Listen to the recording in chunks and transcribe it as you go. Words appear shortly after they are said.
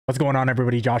What's going on,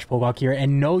 everybody? Josh Pocock here.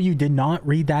 And no, you did not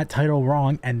read that title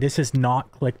wrong. And this is not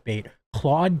clickbait.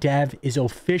 Claude Dev is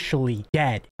officially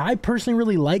dead. I personally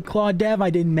really like Claude Dev. I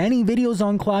did many videos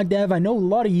on Claude Dev. I know a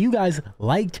lot of you guys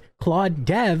liked Claude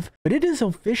Dev, but it has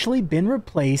officially been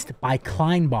replaced by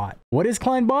Kleinbot. What is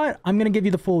Kleinbot? I'm going to give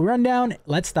you the full rundown.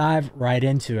 Let's dive right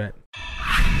into it.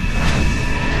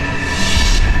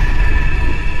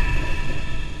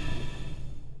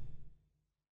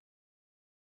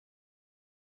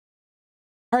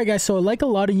 Alright guys, so like a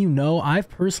lot of you know, I've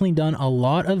personally done a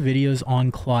lot of videos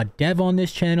on Claude Dev on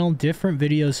this channel, different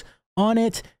videos on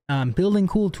it, building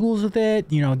cool tools with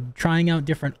it, you know, trying out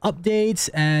different updates,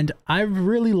 and I've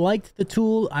really liked the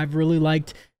tool. I've really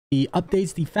liked the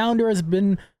updates the founder has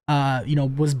been,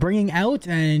 was bringing out,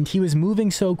 and he was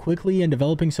moving so quickly and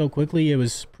developing so quickly. It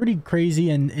was pretty crazy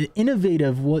and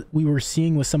innovative what we were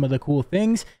seeing with some of the cool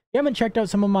things. If you haven't checked out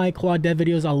some of my Claude Dev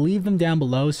videos, I'll leave them down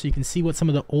below so you can see what some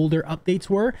of the older updates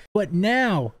were. But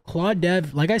now Claude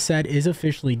Dev, like I said, is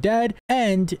officially dead,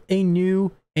 and a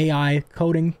new AI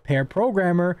coding pair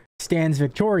programmer stands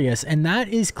victorious, and that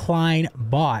is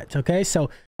Kleinbot. Okay, so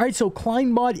all right, so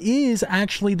Kleinbot is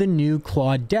actually the new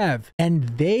Claude Dev, and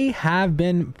they have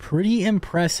been pretty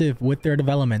impressive with their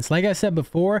developments. Like I said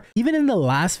before, even in the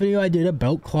last video I did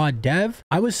about Claude Dev,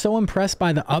 I was so impressed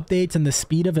by the updates and the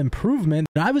speed of improvement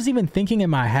that I was even thinking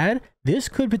in my head, this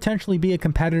could potentially be a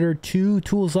competitor to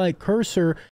tools like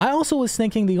Cursor. I also was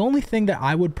thinking the only thing that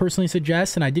I would personally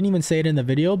suggest, and I didn't even say it in the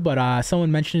video, but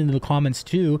someone mentioned in the comments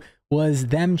too, was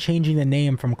them changing the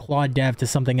name from Claude Dev to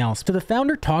something else. So the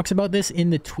founder talks about this in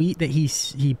the tweet that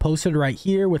he posted right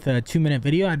here with a 2-minute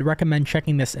video. I'd recommend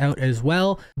checking this out as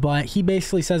well. But he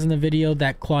basically says in the video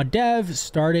that Claude Dev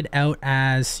started out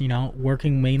as, you know,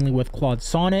 working mainly with Claude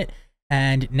Sonnet,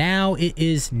 and now it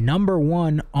is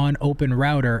 #1 on Open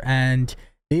Router, and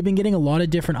they've been getting a lot of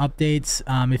different updates.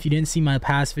 If you didn't see my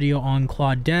past video on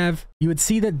Claude Dev, you would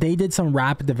see that they did some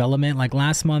rapid development. Like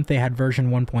last month, they had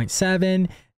version 1.7.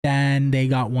 Then they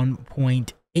got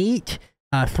 1.8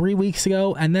 3 weeks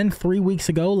ago, and then 3 weeks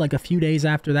ago, like a few days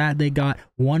after that, they got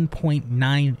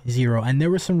 1.90, and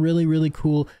there were some really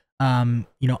cool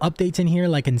updates in here,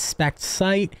 like inspect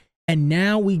site. And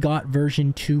now we got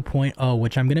version 2.0,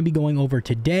 which I'm going to be going over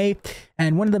today.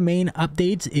 And one of the main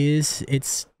updates is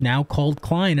it's now called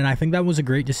Cline. And I think that was a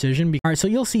great decision. All right, so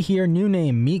you'll see here, new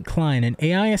name, meet Cline, an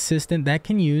AI assistant that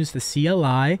can use the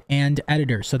CLI and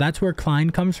editor. So that's where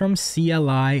Cline comes from,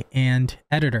 CLI and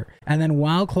editor. And then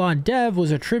while Claude Dev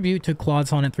was a tribute to Claude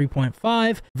Sonnet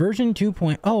 3.5, version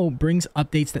 2.0 brings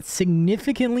updates that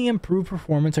significantly improve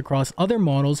performance across other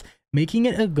models, making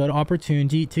it a good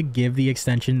opportunity to give the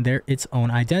extension its own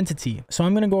identity. So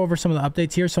I'm going to go over some of the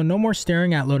updates here. So no more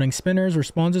staring at loading spinners.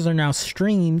 Responses are now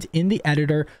streamed in the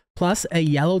editor, plus a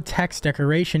yellow text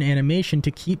decoration animation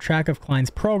to keep track of Cline's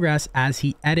progress as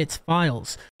he edits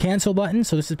files. Cancel button,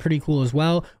 so this is pretty cool as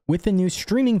well. With the new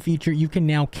streaming feature, you can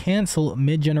now cancel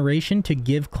mid-generation to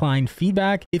give Cline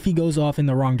feedback if he goes off in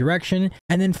the wrong direction,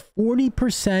 and then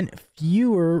 40%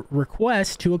 fewer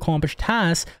requests to accomplish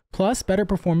tasks, plus better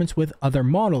performance with other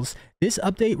models. This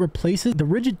update replaces the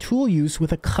rigid tool use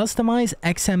with a customized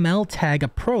XML tag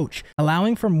approach,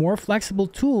 allowing for more flexible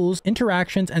tools,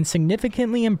 interactions, and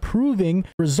significantly improving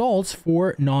results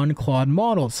for non-Claude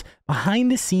models.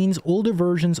 Behind the scenes, older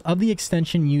versions of the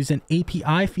extension use an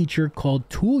API feature called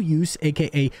tool use,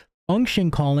 aka function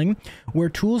calling, where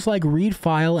tools like read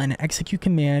file and execute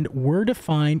command were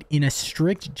defined in a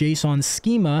strict JSON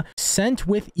schema sent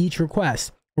with each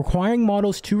request, requiring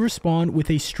models to respond with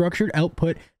a structured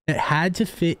output that had to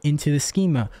fit into the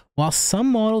schema. While some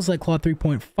models like Claude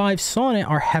 3.5 Sonnet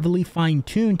are heavily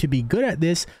fine-tuned to be good at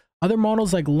this, other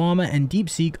models like Llama and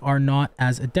DeepSeek are not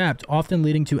as adept, often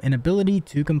leading to inability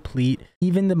to complete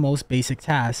even the most basic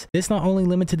tasks. This not only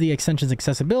limited the extension's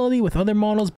accessibility with other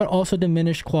models, but also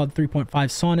diminished Claude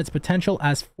 3.5 Sonnet's potential,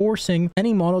 as forcing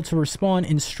any model to respond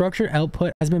in structured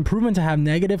output has been proven to have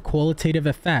negative qualitative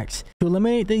effects. To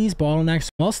eliminate these bottlenecks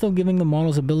while still giving the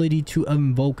model's ability to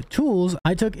invoke tools,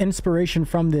 I took inspiration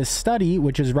from this study,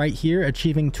 which is right here,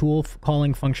 achieving tool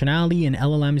calling functionality in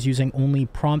LLMs using only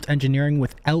prompt engineering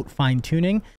without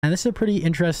fine-tuning. And this is a pretty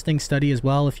interesting study as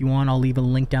well. If you want, I'll leave a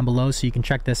link down below so you can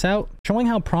check this out, showing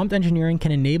how prompt engineering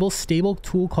can enable stable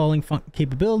tool calling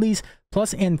capabilities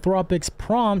plus Anthropic's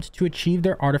prompt to achieve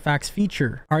their artifacts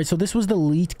feature. All right, so this was the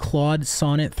leaked Claude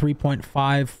Sonnet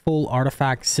 3.5 full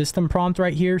artifact system prompt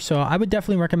right here. So I would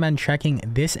definitely recommend checking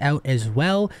this out as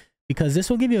well, because this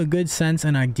will give you a good sense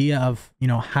and idea of, you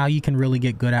know, how you can really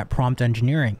get good at prompt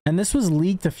engineering. And this was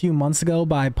leaked a few months ago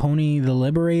by Pony the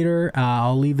Liberator.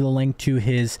 I'll leave the link to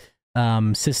his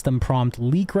system prompt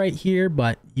leak right here,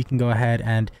 but you can go ahead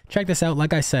and check this out.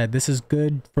 Like I said, this is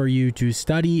good for you to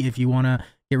study if you want to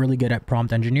get really good at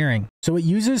prompt engineering. So it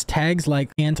uses tags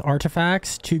like ant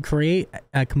artifacts to create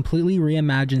a completely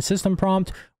reimagined system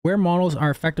prompt where models are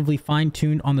effectively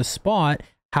fine-tuned on the spot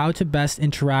how to best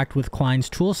interact with Cline's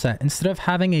toolset. Instead of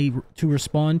having to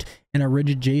respond in a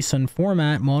rigid JSON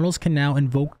format, models can now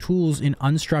invoke tools in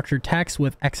unstructured text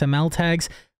with XML tags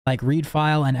like read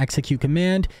file and execute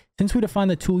command. Since we define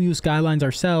the tool use guidelines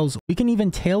ourselves, we can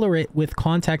even tailor it with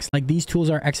context like these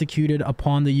tools are executed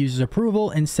upon the user's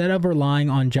approval instead of relying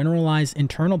on generalized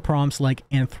internal prompts like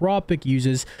Anthropic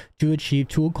uses to achieve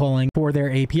tool calling for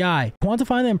their API. To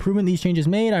quantify the improvement these changes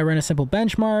made, I ran a simple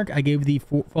benchmark. I gave the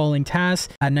following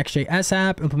tasks: a Next.js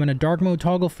app, implement a dark mode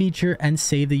toggle feature, and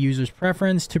save the user's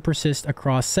preference to persist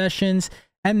across sessions,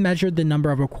 and measured the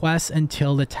number of requests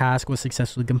until the task was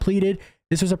successfully completed.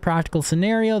 This was a practical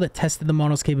scenario that tested the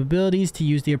model's capabilities to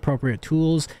use the appropriate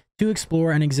tools to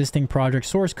explore an existing project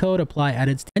source code, apply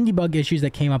edits, and debug issues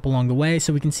that came up along the way.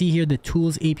 So we can see here the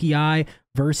tools API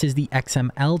versus the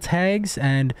XML tags.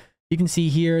 And you can see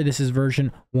here, this is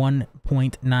version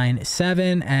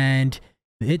 1.97, and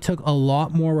it took a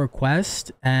lot more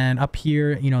requests. And up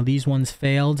here, you know, these ones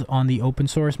failed on the open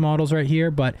source models right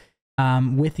here, but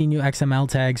with the new XML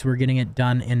tags, we're getting it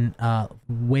done in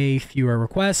way fewer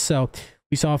requests. So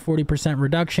we saw a 40%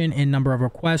 reduction in number of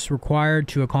requests required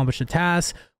to accomplish the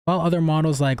task, while other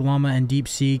models like Llama and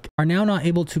DeepSeek are now not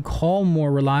able to call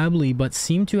more reliably, but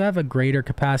seem to have a greater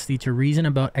capacity to reason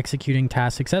about executing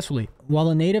tasks successfully. While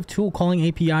a native tool calling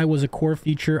API was a core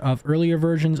feature of earlier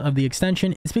versions of the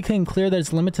extension, it's becoming clear that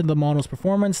it's limited the model's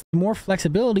performance. The more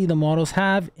flexibility the models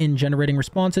have in generating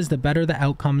responses, the better the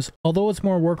outcomes. Although it's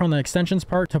more work on the extensions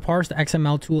part to parse the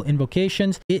XML tool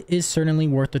invocations, it is certainly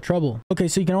worth the trouble. Okay,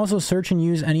 so you can also search and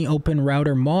use any open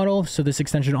router model. So this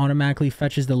extension automatically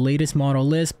fetches the latest model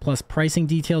list plus pricing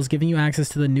details, giving you access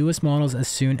to the newest models as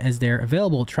soon as they're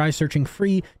available. Try searching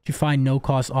free to find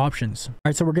no-cost options. All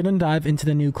right, so we're going to dive into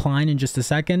the new Cline in just a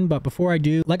second, but before I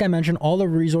do, like I mentioned, all the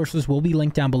resources will be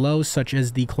linked down below, such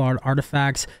as the Claude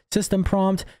artifacts system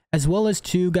prompt, as well as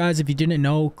guys, if you didn't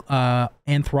know,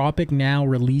 Anthropic now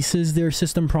releases their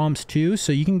system prompts too.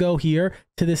 So you can go here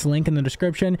to this link in the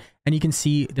description and you can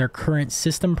see their current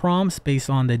system prompts based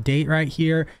on the date right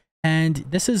here. And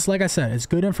this is, like I said, it's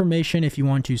good information if you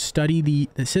want to study the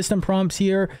system prompts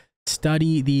here,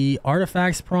 study the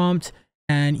artifacts prompt,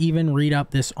 and even read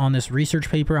up on this research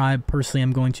paper. I personally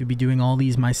am going to be doing all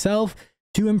these myself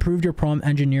to improve your prompt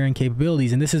engineering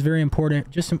capabilities. And this is very important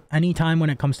just anytime when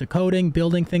it comes to coding,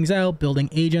 building things out, building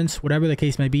agents, whatever the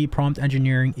case may be. Prompt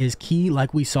engineering is key,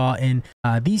 like we saw in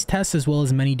these tests, as well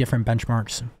as many different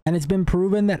benchmarks. And it's been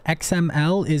proven that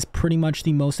XML is pretty much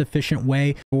the most efficient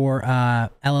way for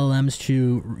LLMs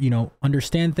to, you know,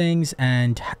 understand things,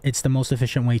 and it's the most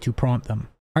efficient way to prompt them.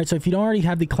 All right, so if you don't already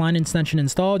have the Cline extension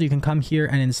installed, you can come here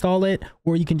and install it,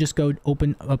 or you can just go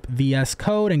open up VS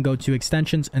Code and go to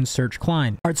extensions and search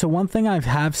Cline. All right, so one thing I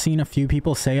have seen a few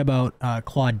people say about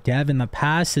Claude Dev in the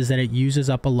past is that it uses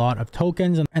up a lot of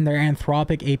tokens, and their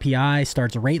Anthropic API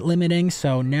starts rate limiting.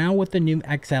 So now with the new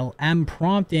XLM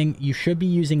prompting, you should be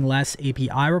using less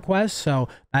API requests, so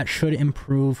that should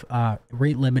improve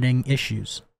rate limiting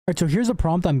issues. All right, so here's a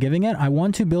prompt I'm giving it. I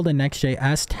want to build a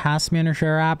Next.js task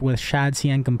manager app with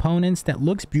ShadCN components that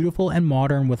looks beautiful and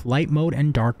modern with light mode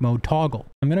and dark mode toggle.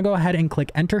 I'm going to go ahead and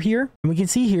click enter here, and we can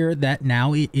see here that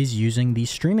now it is using the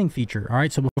streaming feature. All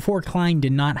right, so before Cline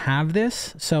did not have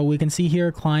this, so we can see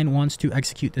here Cline wants to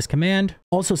execute this command.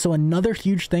 Also, so another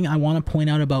huge thing I want to point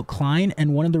out about Cline,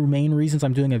 and one of the main reasons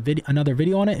I'm doing another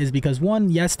video on it, is because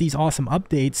one, yes, these awesome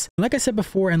updates. Like I said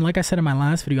before, and like I said in my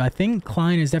last video, I think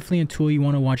Cline is definitely a tool you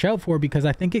want to watch out for, because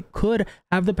I think it could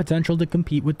have the potential to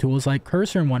compete with tools like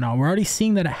Cursor and whatnot. We're already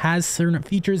seeing that it has certain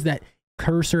features that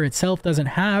Cursor itself doesn't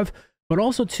have, but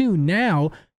also too,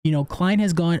 now, you know, Cline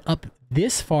has gone up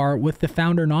this far with the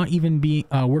founder not even being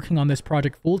working on this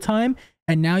project full-time.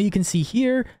 And now you can see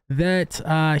here that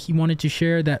he wanted to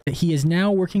share that he is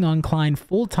now working on Cline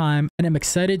full-time, and I'm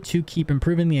excited to keep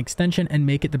improving the extension and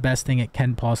make it the best thing it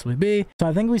can possibly be. So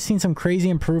I think we've seen some crazy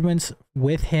improvements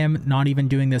with him not even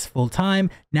doing this full-time.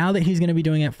 Now that he's going to be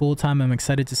doing it full-time, I'm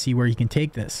excited to see where he can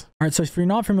take this. All right, so if you're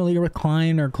not familiar with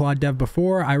Cline or Claude Dev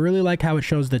before, I really like how it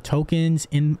shows the tokens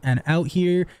in and out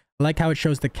here. I like how it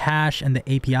shows the cache and the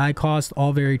API cost,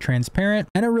 all very transparent.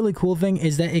 And a really cool thing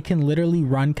is that it can literally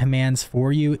run commands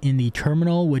for you in the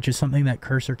terminal, which is something that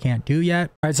Cursor can't do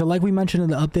yet. All right, so like we mentioned in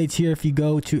the updates here, if you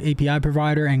go to API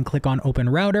provider and click on open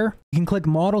router, you can click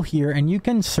model here and you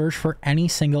can search for any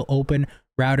single open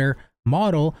router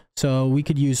model. So we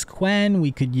could use Quen,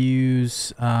 we could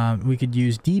use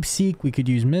DeepSeek, we could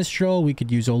use Mistral, we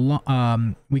could use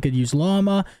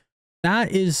Llama.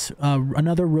 That is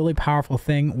another really powerful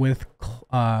thing with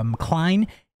Cline,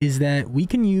 is that we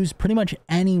can use pretty much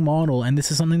any model, and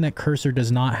this is something that Cursor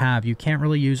does not have. You can't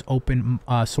really use open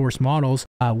source models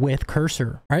with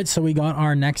Cursor. All right, so we got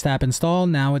our next app installed.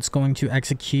 Now it's going to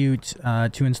execute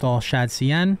to install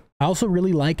shadcn. I also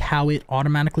really like how it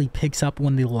automatically picks up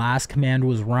when the last command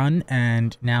was run,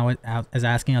 and now it is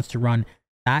asking us to run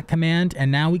that command.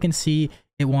 And now we can see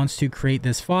it wants to create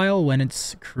this file when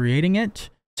it's creating it.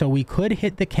 So we could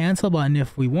hit the cancel button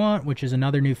if we want, which is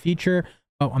another new feature.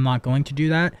 Oh, I'm not going to do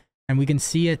that. And we can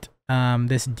see it,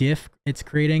 this diff it's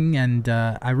creating. And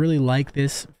I really like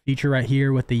this feature right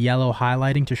here with the yellow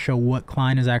highlighting to show what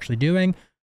Cline is actually doing.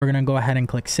 We're going to go ahead and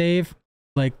click save.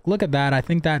 Like, look at that. I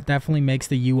think that definitely makes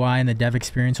the UI and the dev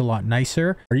experience a lot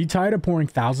nicer. Are you tired of pouring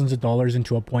thousands of dollars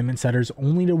into appointment setters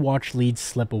only to watch leads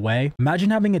slip away? Imagine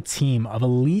having a team of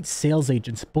elite sales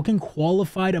agents booking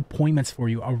qualified appointments for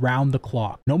you around the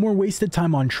clock. No more wasted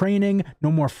time on training,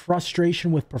 no more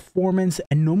frustration with performance,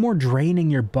 and no more draining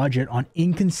your budget on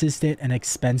inconsistent and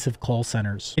expensive call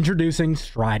centers. Introducing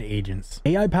Stride Agents,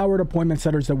 AI-powered appointment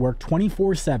setters that work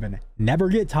 24/7, never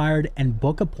get tired, and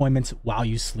book appointments while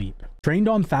you sleep. Trained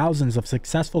on thousands of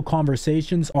successful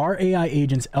conversations, our AI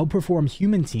agents outperform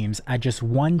human teams at just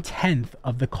 1/10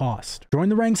 of the cost. Join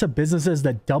the ranks of businesses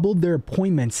that doubled their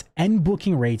appointments and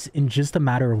booking rates in just a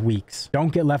matter of weeks.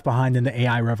 Don't get left behind in the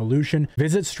AI revolution.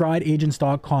 Visit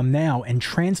strideagents.com now and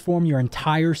transform your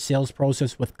entire sales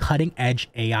process with cutting-edge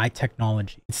AI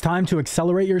technology. It's time to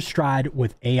accelerate your stride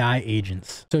with AI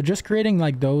agents. So just creating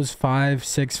like those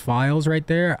 5-6 files right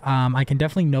there, I can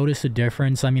definitely notice a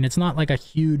difference. I mean, it's not like a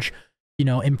huge, you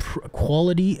know,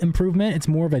 quality improvement. It's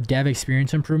more of a dev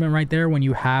experience improvement right there when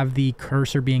you have the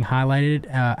cursor being highlighted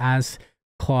as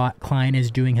Cline is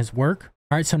doing his work.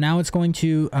 All right, so now it's going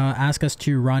to ask us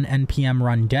to run npm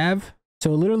run dev.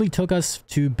 So it literally took us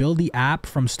to build the app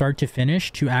from start to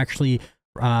finish to actually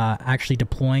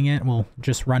deploying it. Well,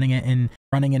 just running it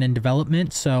in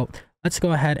development. So let's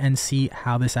go ahead and see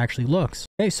how this actually looks.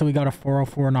 Okay, so we got a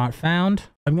 404 not found.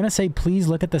 I'm going to say, please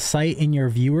look at the site in your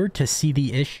viewer to see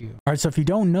the issue. All right, so if you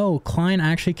don't know, Cline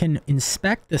actually can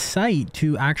inspect the site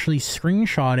to actually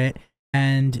screenshot it,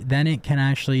 and then it can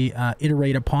actually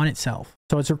iterate upon itself.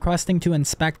 So it's requesting to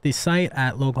inspect the site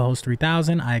at localhost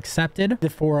 3000. I accepted the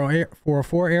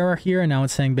 404 error here, and now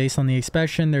it's saying based on the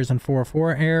expression, there's a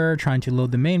 404 error trying to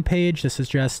load the main page. This is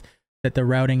just that the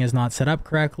routing is not set up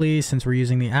correctly. Since we're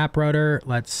using the app router,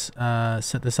 let's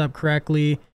set this up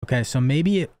correctly. Okay, so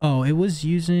maybe it was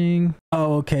using,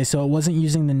 okay, so it wasn't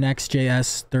using the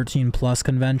Next.js 13 plus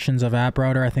conventions of app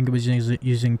router. I think it was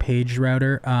using page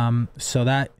router. So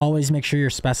that always make sure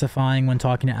you're specifying when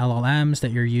talking to LLMs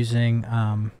that you're using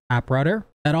app router.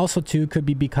 That also too could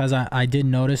be because I did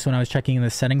notice when I was checking in the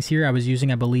settings here, I was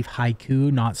using, I believe,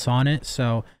 Haiku, not Sonnet.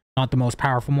 So not the most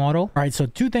powerful model. All right, so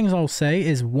two things I'll say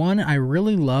is, one, I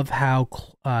really love how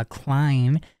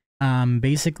Cline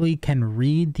basically can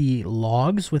read the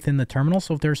logs within the terminal.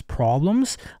 So if there's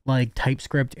problems like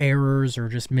TypeScript errors or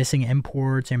just missing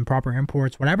imports, improper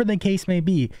imports, whatever the case may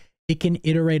be, it can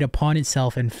iterate upon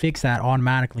itself and fix that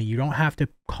automatically. You don't have to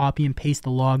copy and paste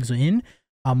the logs in,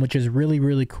 which is really,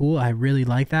 really cool. I really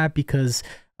like that because,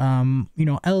 you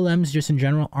know, LLMs just in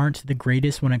general aren't the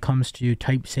greatest when it comes to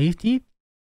type safety.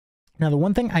 Now, the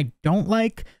one thing I don't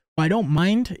like, well, I don't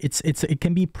mind, it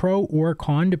can be pro or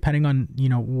con depending on, you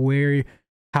know,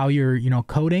 how you're, you know,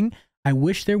 coding. I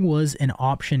wish there was an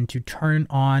option to turn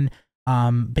on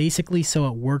basically so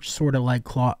it works sort of like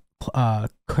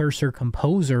Cursor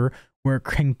Composer, where it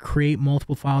can create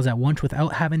multiple files at once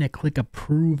without having to click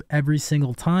approve every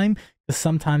single time, because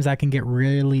sometimes that can get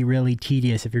really, really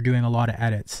tedious if you're doing a lot of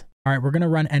edits. All right, we're going to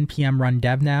run npm run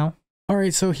dev now. All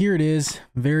right, so here it is,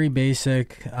 very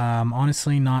basic.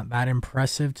 Honestly, not that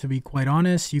impressive, to be quite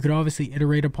honest. You could obviously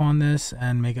iterate upon this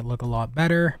and make it look a lot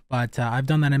better, but I've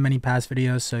done that in many past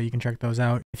videos, so you can check those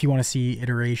out if you want to see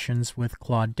iterations with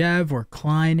Claude Dev or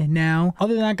Cline now.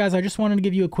 Other than that, guys, I just wanted to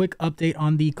give you a quick update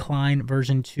on the Cline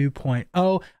version 2.0.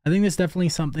 I think this is definitely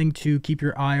something to keep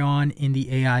your eye on in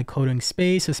the AI coding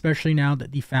space, especially now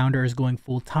that the founder is going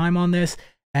full time on this.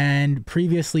 And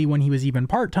previously, when he was even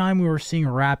part-time, we were seeing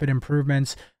rapid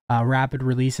improvements, rapid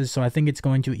releases. So I think it's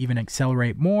going to even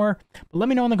accelerate more. But let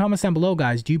me know in the comments down below,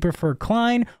 guys. Do you prefer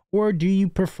Cline or do you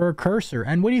prefer Cursor?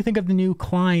 And what do you think of the new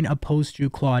Cline opposed to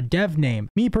Claude Dev name?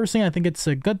 Me personally, I think it's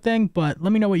a good thing, but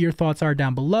let me know what your thoughts are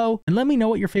down below. And let me know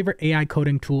what your favorite AI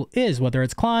coding tool is, whether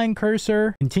it's Cline,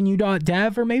 Cursor,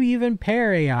 Continue.dev, or maybe even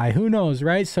Pair AI. Who knows,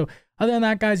 right? So Other than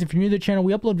that, guys, if you're new to the channel,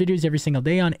 we upload videos every single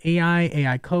day on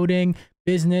AI coding,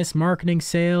 business, marketing,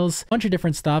 sales, a bunch of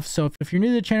different stuff. So if you're new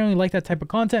to the channel and you like that type of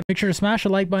content, make sure to smash the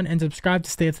like button and subscribe to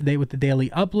stay up to date with the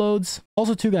daily uploads.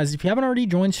 Also too, guys, if you haven't already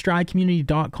joined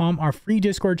stridecommunity.com, our free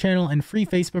Discord channel and free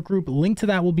Facebook group, link to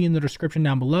that will be in the description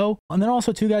down below. And then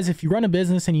also too, guys, if you run a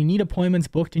business and you need appointments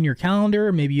booked in your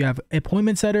calendar, maybe you have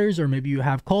appointment setters or maybe you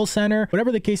have call center,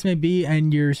 whatever the case may be,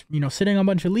 and you're, sitting on a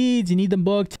bunch of leads, you need them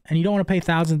booked and you don't want to pay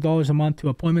thousands of dollars a month to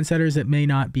appointment setters that may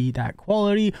not be that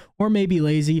quality or may be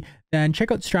lazy, then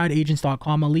check out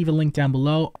strideagents.com. I'll leave a link down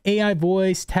below. AI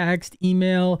voice, text,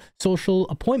 email, social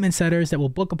appointment setters that will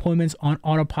book appointments on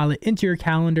autopilot into your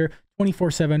calendar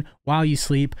 24/7 while you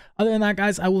sleep. Other than that,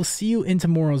 guys, I will see you in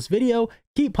tomorrow's video.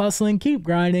 Keep hustling, keep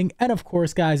grinding, and of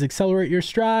course, guys, accelerate your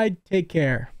stride. Take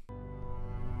care.